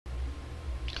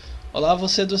Olá,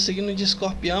 você do signo de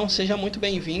Escorpião, seja muito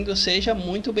bem-vindo, seja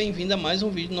muito bem-vinda a mais um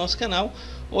vídeo do nosso canal.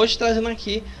 Hoje trazendo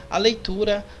aqui a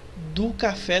leitura do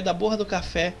café, da borra do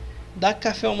café, da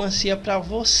cafeomancia para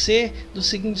você do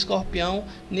signo de Escorpião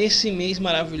nesse mês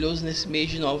maravilhoso, nesse mês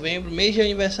de novembro, mês de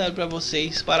aniversário para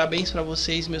vocês. Parabéns para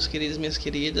vocês, meus queridos, minhas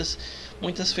queridas.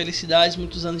 Muitas felicidades,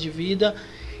 muitos anos de vida.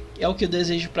 É o que eu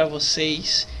desejo para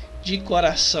vocês de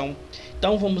coração.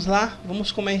 Então vamos lá,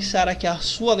 vamos começar aqui a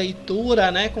sua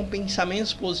leitura, né, com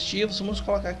pensamentos positivos. Vamos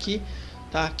colocar aqui,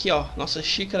 tá aqui, ó, nossa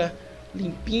xícara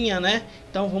limpinha, né?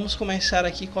 Então vamos começar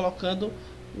aqui colocando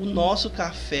o nosso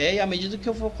café, e à medida que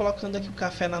eu vou colocando aqui o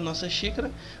café na nossa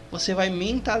xícara, você vai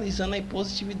mentalizando aí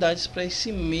positividades para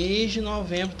esse mês de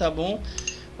novembro, tá bom?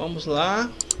 Vamos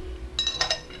lá.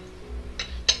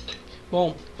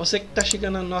 Bom, você que está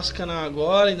chegando no nosso canal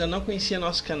agora, ainda não conhecia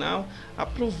nosso canal,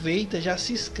 aproveita, já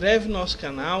se inscreve no nosso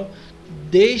canal,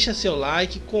 deixa seu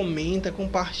like, comenta,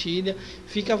 compartilha,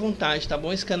 fica à vontade, tá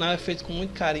bom? Esse canal é feito com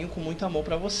muito carinho, com muito amor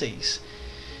para vocês.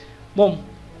 Bom,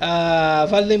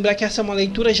 vale lembrar que essa é uma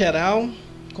leitura geral,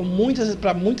 com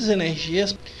para muitas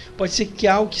energias. Pode ser que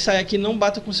algo que saia aqui não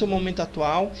bata com o seu momento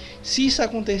atual. Se isso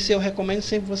acontecer, eu recomendo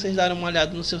sempre vocês darem uma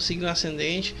olhada no seu signo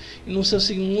ascendente e no seu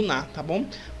signo lunar, tá bom?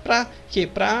 Para quê?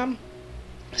 Para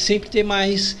sempre ter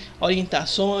mais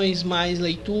orientações, mais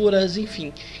leituras,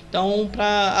 enfim. Então,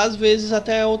 às vezes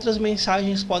até outras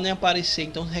mensagens podem aparecer.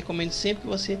 Então, recomendo sempre que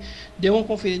você dê uma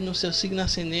conferida no seu signo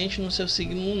ascendente e no seu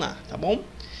signo lunar, tá bom?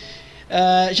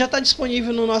 Já está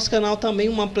disponível no nosso canal também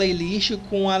uma playlist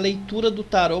com a leitura do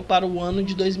tarô para o ano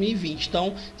de 2020.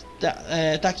 Então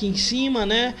tá aqui em cima,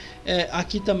 né?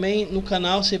 Aqui também no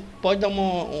canal você pode dar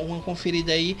uma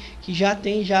conferida aí, que já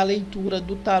tem a leitura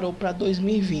do tarô para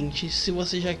 2020. Se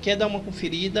você já quer dar uma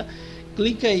conferida,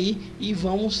 clica aí e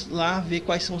vamos lá ver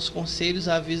quais são os conselhos,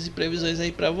 avisos e previsões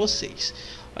aí para vocês.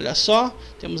 Olha só,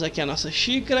 temos aqui a nossa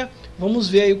xícara. Vamos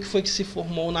ver aí o que foi que se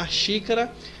formou na xícara.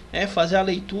 Fazer a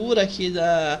leitura aqui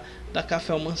da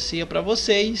cafeomancia para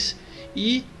vocês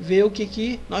e ver o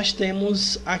que nós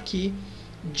temos aqui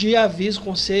de aviso,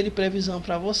 conselho e previsão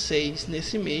para vocês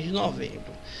nesse mês de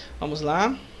novembro. Vamos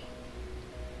lá.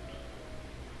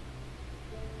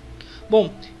 Bom,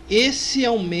 esse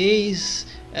é um mês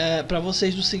para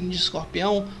vocês do signo de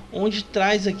Escorpião, onde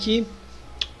traz aqui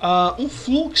um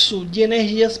fluxo de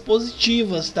energias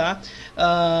positivas, tá?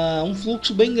 Um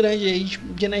fluxo bem grande aí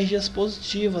de energias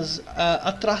positivas,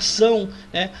 atração,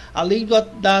 né? A lei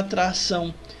da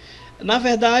atração. Na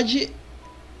verdade,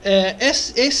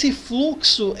 esse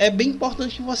fluxo é bem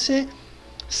importante que você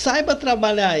saiba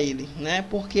trabalhar ele, né?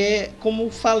 Porque, como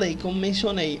falei, como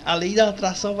mencionei, a lei da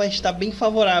atração vai estar bem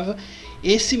favorável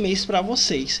esse mês para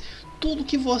vocês. Tudo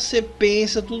que você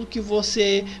pensa, tudo que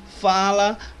você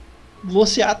fala,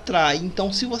 você atrai.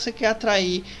 Então, se você quer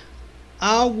atrair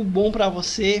algo bom para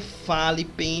você, fale,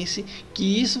 pense,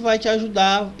 que isso vai te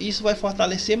ajudar, isso vai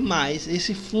fortalecer mais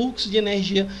esse fluxo de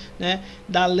energia, né,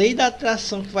 da lei da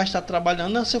atração, que vai estar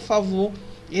trabalhando a seu favor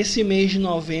esse mês de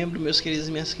novembro, meus queridos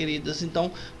e minhas queridas. Então,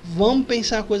 vamos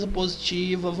pensar coisa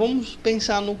positiva, vamos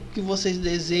pensar no que vocês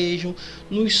desejam,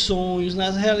 nos sonhos,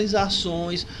 nas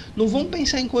realizações. Não vamos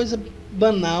pensar em coisa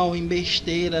banal, em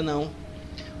besteira, não.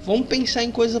 Vamos pensar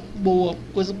em coisa boa,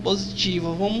 coisa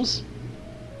positiva. Vamos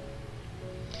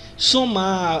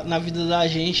somar na vida da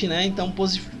gente, né? Então,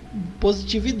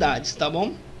 positividades, tá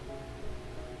bom?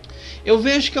 Eu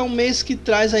vejo que é um mês que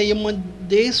traz aí uma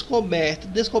descoberta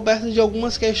de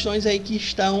algumas questões aí que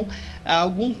estão há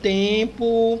algum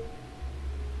tempo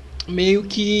meio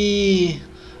que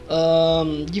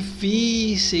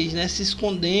difíceis, né? Se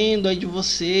escondendo aí de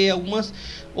você, algumas,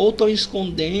 ou estão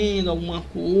escondendo alguma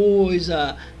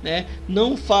coisa, né?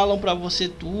 Não falam para você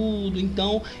tudo.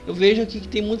 Então eu vejo aqui que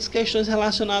tem muitas questões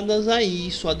relacionadas a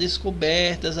isso, a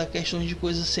descobertas, a questões de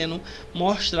coisas sendo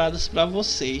mostradas para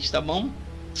vocês, tá bom?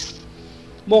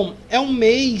 Bom, é um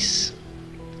mês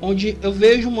onde eu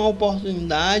vejo uma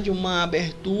oportunidade, uma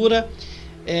abertura.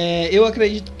 Eu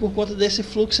acredito, por conta desse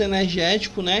fluxo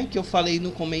energético, né, que eu falei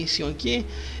no começo aqui,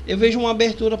 eu vejo uma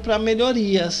abertura para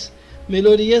melhorias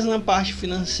na parte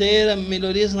financeira,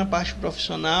 melhorias na parte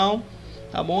profissional,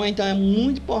 tá bom? Então é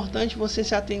muito importante você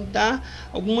se atentar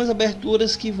a algumas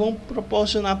aberturas que vão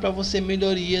proporcionar para você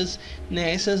melhorias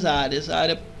nessas áreas, a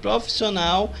área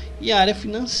profissional e a área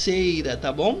financeira,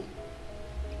 tá bom?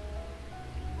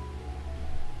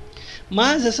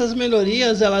 Mas essas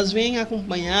melhorias, elas vêm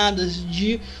acompanhadas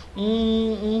de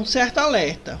um certo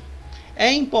alerta. É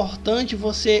importante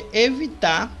você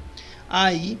evitar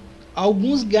aí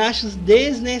alguns gastos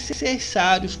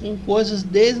desnecessários com coisas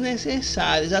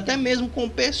desnecessárias, até mesmo com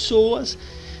pessoas,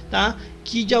 tá,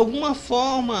 que de alguma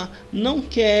forma não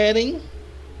querem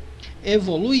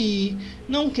evoluir,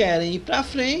 não querem ir para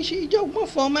frente e de alguma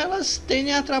forma elas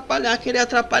tendem a atrapalhar, querer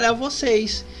atrapalhar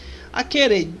vocês, a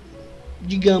querer,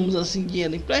 digamos assim,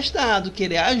 dinheiro emprestado,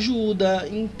 querer ajuda.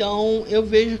 Então eu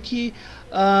vejo que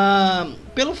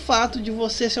pelo fato de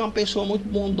você ser uma pessoa muito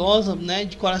bondosa, né,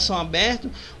 de coração aberto,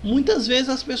 muitas vezes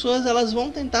as pessoas elas vão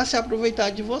tentar se aproveitar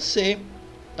de você,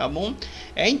 tá bom?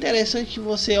 É interessante que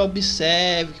você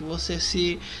observe, que você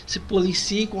se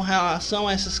policie com relação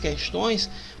a essas questões,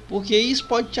 porque isso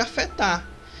pode te afetar.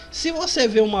 Se você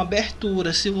vê uma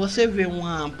abertura, se você vê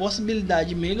uma possibilidade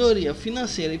de melhoria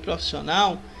financeira e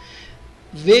profissional,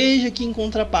 veja que em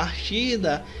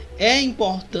contrapartida é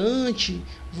importante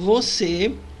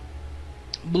você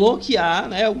bloquear,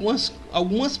 né,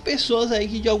 algumas pessoas aí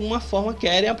que de alguma forma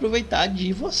querem aproveitar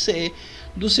de você,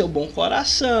 do seu bom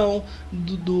coração,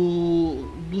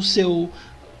 do seu,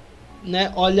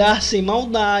 né, olhar sem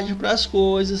maldade para as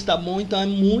coisas, tá bom? Então é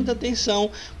muita atenção,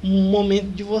 um momento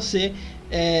de você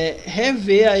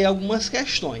rever aí algumas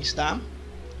questões, tá?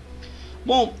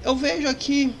 Bom, eu vejo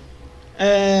aqui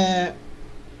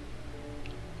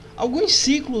alguns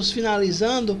ciclos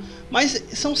finalizando, mas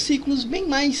são ciclos bem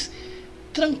mais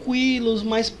tranquilos,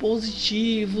 mais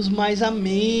positivos, mais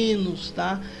amenos,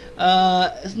 tá?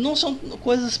 Não são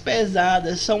coisas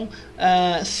pesadas, são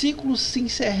ciclos se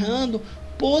encerrando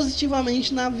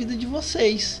positivamente na vida de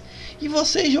vocês. E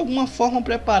vocês de alguma forma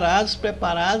preparados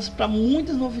para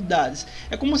muitas novidades.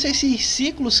 É como se esses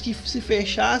ciclos que se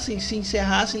fechassem, se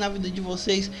encerrassem na vida de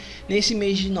vocês nesse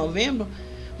mês de novembro,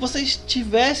 vocês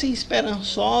estivessem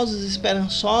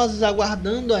esperançosos,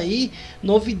 aguardando aí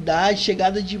novidade,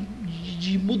 chegada de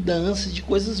mudanças, de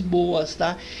coisas boas,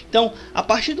 tá? Então, a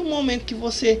partir do momento que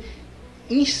você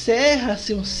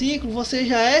encerra-se um ciclo, você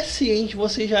já é ciente,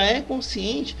 você já é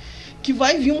consciente que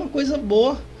vai vir uma coisa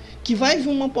boa, que vai vir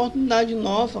uma oportunidade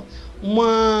nova,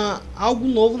 algo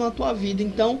novo na tua vida.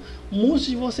 Então, muitos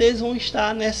de vocês vão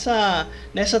estar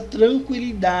nessa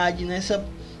tranquilidade,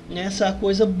 nessa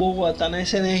coisa boa, tá?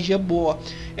 Nessa energia boa.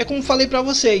 É como falei para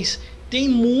vocês, tem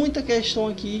muita questão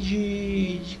aqui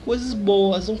de coisas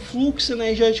boas, um fluxo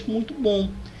energético muito bom.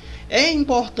 É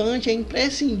importante, é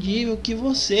imprescindível que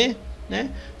você,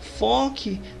 né,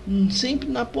 foque sempre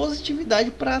na positividade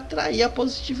para atrair a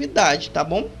positividade, tá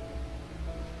bom?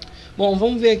 Bom,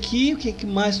 vamos ver aqui o que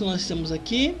mais nós temos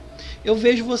aqui. Eu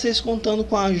vejo vocês contando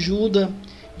com a ajuda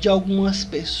de algumas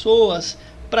pessoas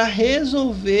para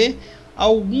resolver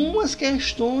algumas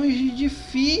questões de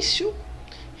difícil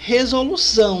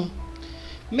resolução.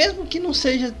 Mesmo que não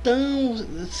seja tão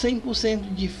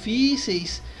 100%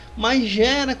 difíceis, mas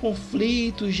gera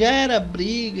conflito, gera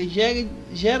briga,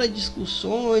 gera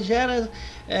discussões, gera,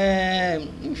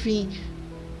 enfim,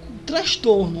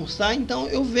 transtornos, tá? Então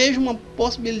eu vejo uma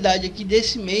possibilidade aqui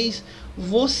desse mês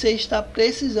você está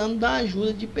precisando da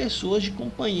ajuda de pessoas, de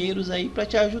companheiros aí para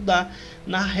te ajudar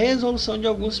na resolução de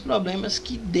alguns problemas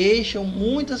que deixam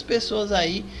muitas pessoas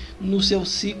aí no seu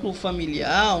ciclo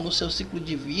familiar, no seu ciclo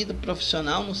de vida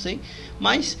profissional, não sei,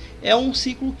 mas é um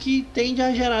ciclo que tende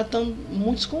a gerar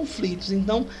muitos conflitos.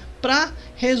 Então, para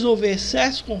resolver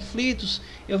certos conflitos,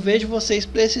 eu vejo vocês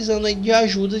precisando aí de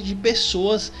ajuda de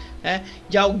pessoas,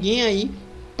 de alguém aí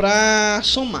para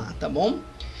somar, tá bom?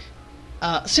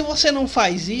 Se você não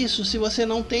faz isso, se você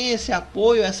não tem esse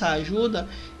apoio, essa ajuda,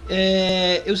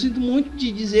 eu sinto muito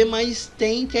de dizer, mas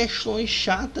tem questões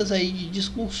chatas aí de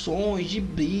discussões, de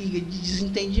briga, de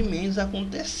desentendimentos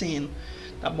acontecendo,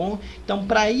 tá bom? Então,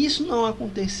 para isso não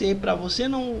acontecer, para você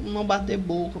não bater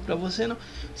boca, para você não,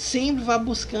 sempre vá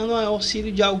buscando o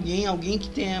auxílio de alguém que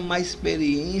tenha mais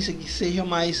experiência, que seja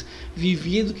mais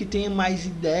vivido, que tenha mais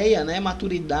ideia, né,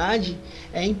 maturidade.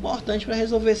 É importante para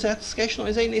resolver certas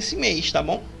questões aí nesse mês, tá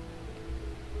bom?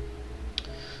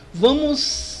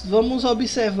 Vamos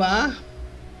observar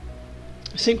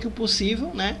sempre que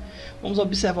possível, né? Vamos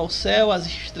observar o céu, as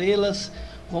estrelas.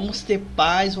 Vamos ter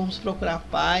paz, vamos procurar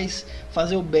paz,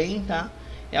 fazer o bem, tá?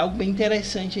 É algo bem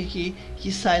interessante aqui que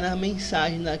sai na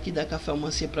mensagem daqui da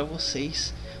cafeomancia para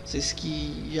vocês. Vocês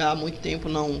que já há muito tempo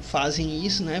não fazem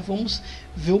isso, né? Vamos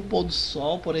ver o pôr do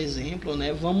sol, por exemplo,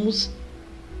 né? Vamos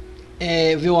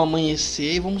ver o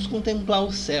amanhecer, vamos contemplar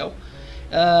o céu.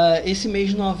 Esse mês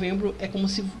de novembro é como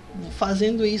se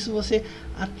fazendo isso você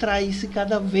atraísse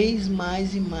cada vez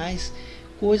mais e mais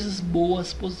coisas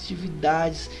boas,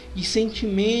 positividades e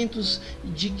sentimentos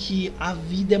de que a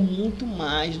vida é muito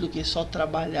mais do que só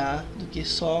trabalhar, do que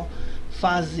só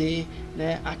fazer,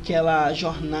 né, aquela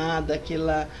jornada,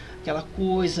 aquela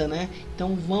coisa, né?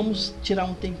 Então vamos tirar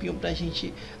um tempinho para a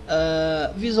gente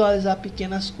visualizar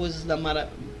pequenas coisas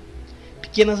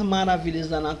pequenas maravilhas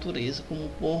da natureza, como o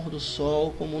pôr do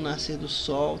sol, como o nascer do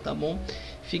sol, tá bom?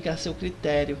 fica a seu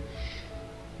critério.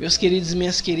 Meus queridos e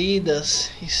minhas queridas,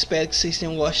 espero que vocês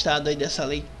tenham gostado aí dessa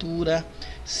leitura.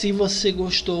 Se você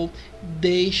gostou,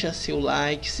 deixa seu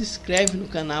like, se inscreve no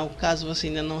canal, caso você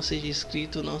ainda não seja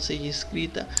inscrito ou não seja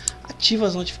inscrita. Ativa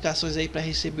as notificações aí para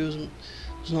receber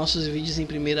os nossos vídeos em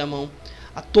primeira mão.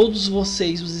 A todos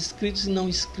vocês, os inscritos e não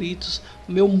inscritos,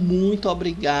 meu muito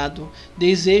obrigado.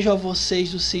 Desejo a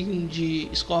vocês do signo de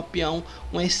Escorpião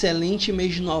um excelente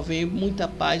mês de novembro, muita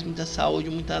paz, muita saúde,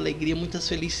 muita alegria, muitas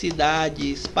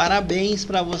felicidades. Parabéns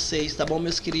para vocês, tá bom,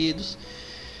 meus queridos?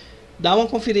 Dá uma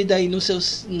conferida aí nos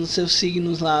seus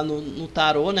signos lá no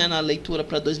tarô, né, na leitura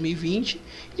para 2020,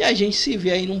 e a gente se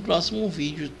vê aí num próximo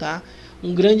vídeo, tá?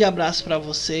 Um grande abraço para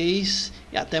vocês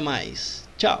e até mais.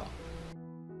 Tchau!